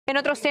En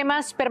otros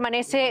temas,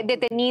 permanece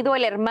detenido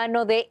el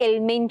hermano de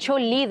el Mencho,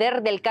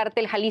 líder del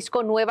Cártel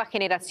Jalisco Nueva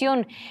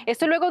Generación.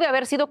 Esto luego de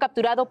haber sido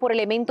capturado por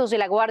elementos de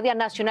la Guardia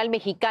Nacional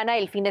Mexicana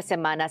el fin de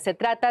semana. Se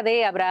trata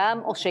de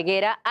Abraham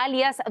Oseguera,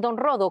 alias Don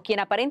Rodo, quien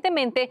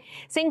aparentemente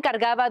se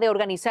encargaba de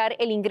organizar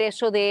el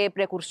ingreso de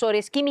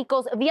precursores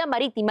químicos vía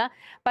marítima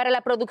para la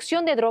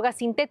producción de drogas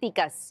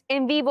sintéticas.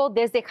 En vivo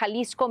desde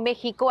Jalisco,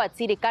 México,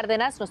 Atsiri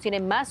Cárdenas nos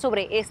tiene más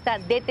sobre esta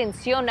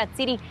detención.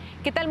 Atsiri,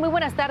 ¿qué tal? Muy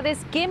buenas tardes.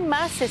 ¿Qué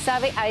más se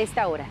sabe a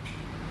esta hora?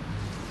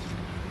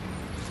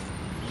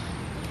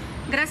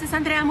 Gracias,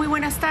 Andrea. Muy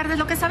buenas tardes.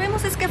 Lo que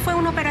sabemos es que fue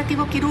un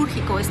operativo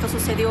quirúrgico. Esto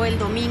sucedió el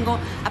domingo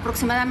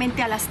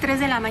aproximadamente a las 3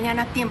 de la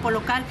mañana, tiempo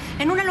local,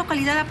 en una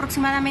localidad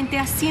aproximadamente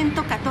a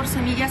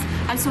 114 millas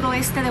al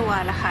suroeste de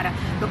Guadalajara.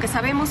 Lo que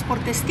sabemos por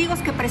testigos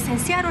que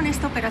presenciaron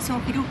esta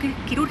operación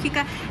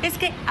quirúrgica es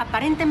que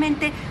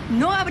aparentemente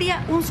no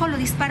habría un solo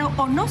disparo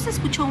o no se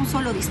escuchó un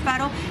solo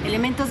disparo.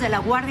 Elementos de la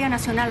Guardia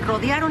Nacional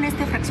rodearon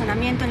este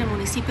fraccionamiento en el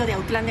municipio de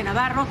Autlán de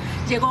Navarro.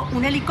 Llegó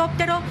un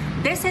helicóptero,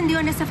 descendió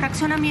en este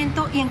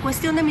fraccionamiento y en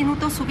cuestión de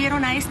minutos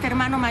subieron a este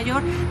hermano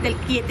mayor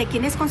de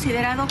quien es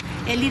considerado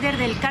el líder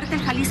del Cártel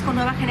Jalisco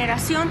Nueva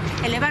Generación,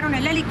 elevaron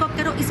el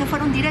helicóptero y se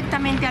fueron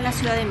directamente a la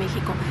Ciudad de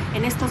México.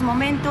 En estos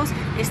momentos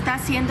está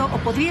haciendo o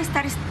podría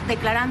estar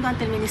declarando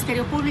ante el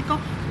Ministerio Público,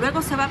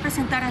 luego se va a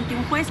presentar ante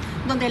un juez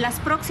donde las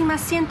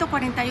próximas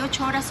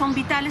 148 horas son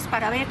vitales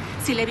para ver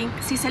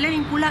si se le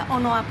vincula o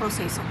no a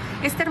proceso.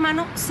 Este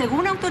hermano,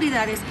 según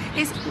autoridades,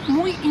 es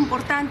muy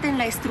importante en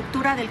la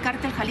estructura del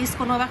Cártel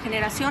Jalisco Nueva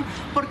Generación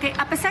porque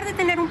a pesar de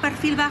tener un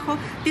perfil bajo,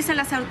 dicen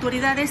las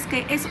autoridades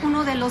que es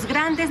uno de los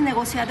grandes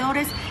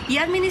negociadores y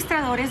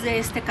administradores de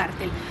este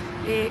cártel.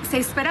 Se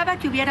esperaba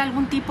que hubiera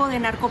algún tipo de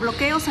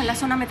narcobloqueos en la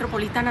zona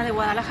metropolitana de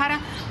Guadalajara.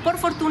 Por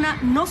fortuna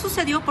no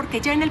sucedió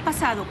porque ya en el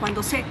pasado,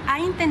 cuando se ha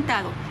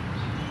intentado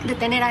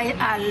detener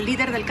al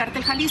líder del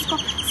Cártel Jalisco,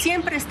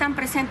 siempre están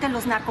presentes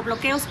los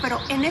narcobloqueos, pero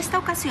en esta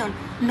ocasión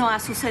no ha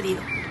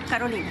sucedido.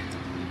 Carolina.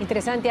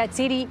 Interesante,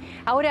 Atsiri.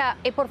 Ahora,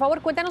 por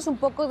favor, cuéntanos un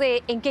poco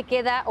de en qué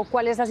queda o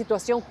cuál es la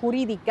situación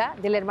jurídica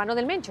del hermano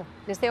del Mencho,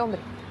 de este hombre.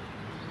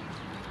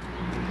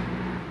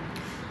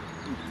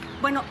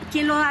 Bueno,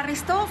 quien lo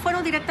arrestó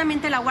fueron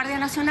directamente la Guardia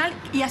Nacional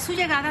y a su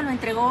llegada lo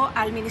entregó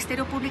al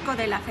Ministerio Público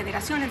de la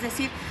Federación, es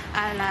decir,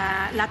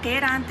 a la que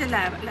era antes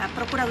la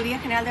Procuraduría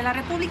General de la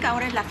República,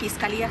 ahora es la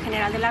Fiscalía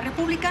General de la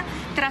República.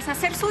 Tras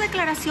hacer su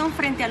declaración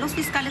frente a los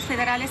fiscales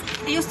federales,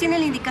 ellos tienen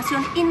la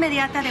indicación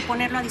inmediata de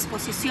ponerlo a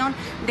disposición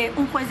de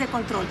un juez de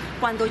control.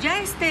 Cuando ya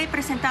esté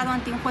presentado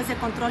ante un juez de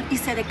control y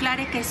se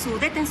declare que su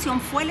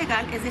detención fue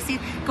legal, es decir,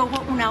 que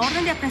hubo una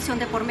orden de aprehensión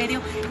de por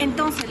medio,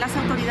 entonces las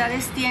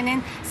autoridades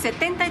tienen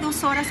 72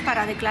 horas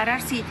para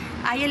declarar si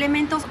hay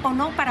elementos o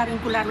no para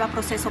vincularlo a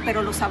proceso,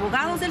 pero los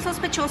abogados del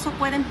sospechoso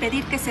pueden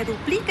pedir que se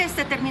duplique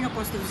este término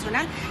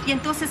constitucional y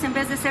entonces en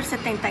vez de ser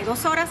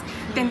 72 horas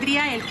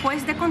tendría el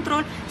juez de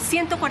control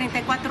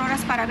 144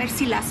 horas para ver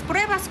si las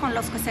pruebas con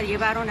las que se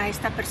llevaron a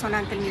esta persona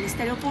ante el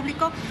Ministerio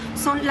Público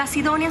son las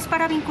idóneas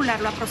para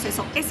vincularlo a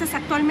proceso. Esa es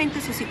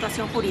actualmente su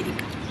situación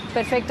jurídica.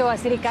 Perfecto,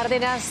 Atsiri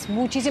Cárdenas,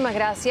 muchísimas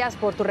gracias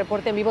por tu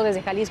reporte en vivo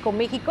desde Jalisco,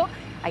 México.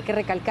 Hay que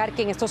recalcar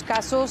que en estos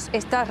casos,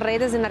 estas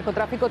redes de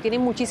narcotráfico tienen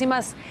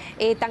muchísimas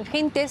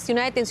tangentes y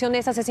una detención de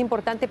esas es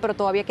importante, pero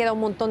todavía queda un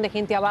montón de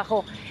gente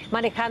abajo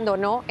manejando,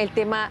 ¿no?, el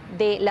tema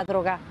de la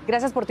droga.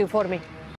 Gracias por tu informe.